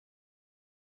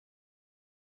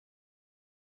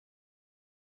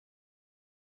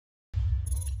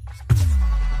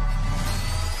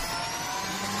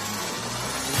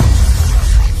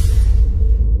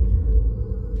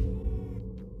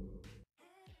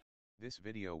This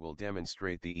video will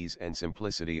demonstrate the ease and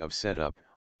simplicity of setup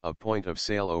of point of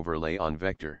sale overlay on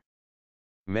Vector.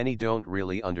 Many don't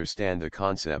really understand the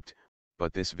concept,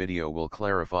 but this video will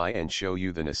clarify and show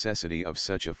you the necessity of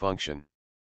such a function.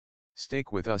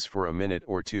 Stick with us for a minute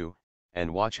or two,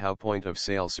 and watch how point of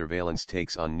sale surveillance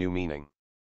takes on new meaning.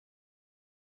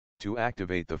 To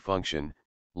activate the function,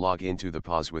 log into the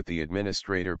POS with the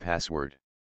administrator password.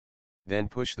 Then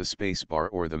push the spacebar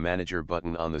or the manager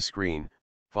button on the screen,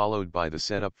 followed by the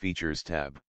Setup Features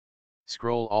tab.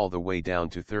 Scroll all the way down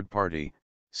to Third Party,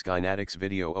 Skynatics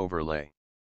Video Overlay.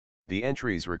 The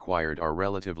entries required are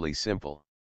relatively simple.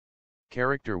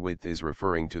 Character width is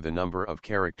referring to the number of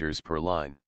characters per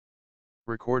line.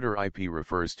 Recorder IP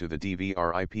refers to the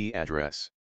DVR IP address.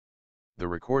 The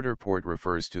recorder port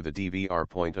refers to the DVR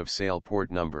point of sale port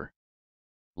number.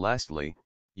 Lastly,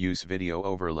 Use Video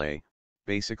Overlay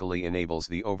basically enables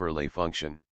the overlay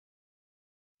function.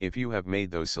 If you have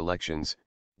made those selections,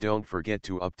 don't forget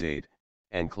to update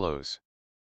and close.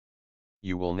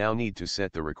 You will now need to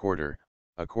set the recorder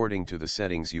according to the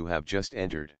settings you have just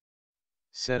entered.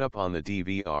 Setup on the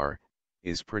DVR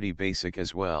is pretty basic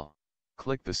as well.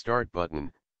 Click the Start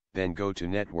button, then go to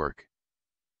Network.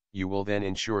 You will then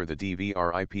ensure the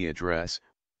DVR IP address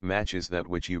matches that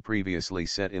which you previously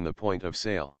set in the point of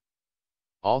sale.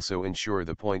 Also ensure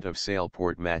the point of sale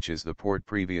port matches the port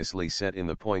previously set in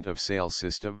the point of sale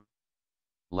system.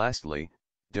 Lastly,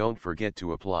 don't forget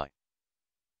to apply.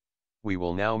 We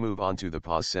will now move on to the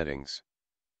POS settings.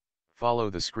 Follow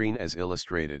the screen as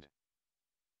illustrated.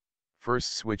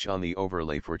 First switch on the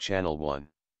overlay for channel 1.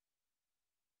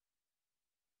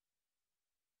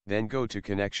 Then go to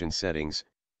Connection Settings,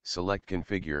 select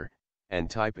Configure, and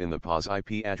type in the POS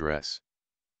IP address.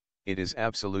 It is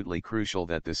absolutely crucial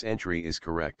that this entry is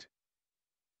correct.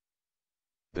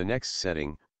 The next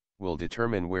setting will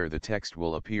determine where the text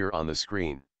will appear on the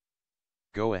screen.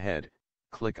 Go ahead,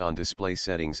 click on Display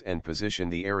Settings and position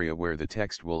the area where the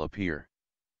text will appear.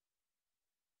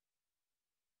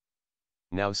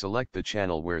 Now select the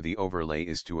channel where the overlay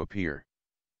is to appear.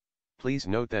 Please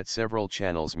note that several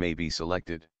channels may be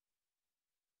selected.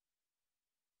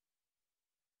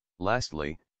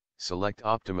 Lastly, select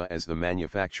Optima as the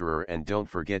manufacturer and don't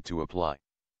forget to apply.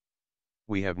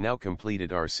 We have now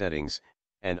completed our settings,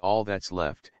 and all that's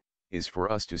left is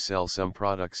for us to sell some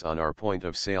products on our point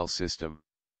of sale system.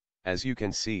 As you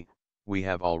can see, we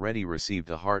have already received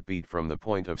a heartbeat from the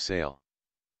point of sale.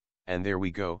 And there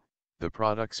we go, the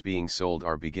products being sold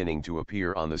are beginning to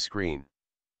appear on the screen.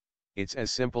 It's as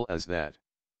simple as that.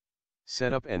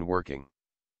 Setup and working.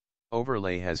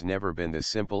 Overlay has never been this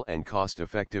simple and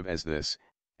cost-effective as this,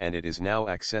 and it is now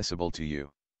accessible to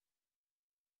you.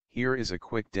 Here is a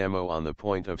quick demo on the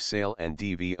point of sale and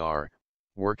DVR,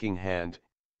 working hand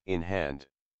in hand.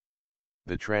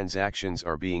 The transactions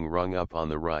are being rung up on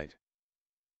the right.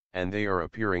 And they are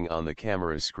appearing on the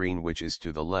camera screen which is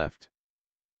to the left.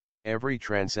 Every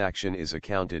transaction is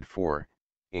accounted for,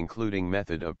 including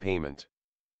method of payment.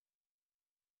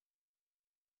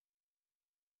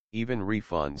 Even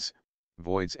refunds,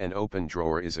 voids and open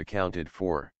drawer is accounted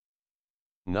for.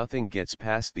 Nothing gets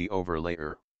past the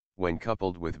overlayer when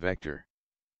coupled with Vector.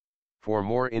 For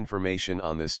more information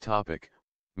on this topic,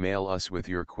 mail us with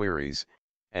your queries,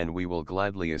 and we will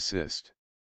gladly assist.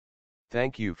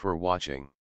 Thank you for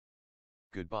watching.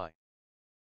 Goodbye.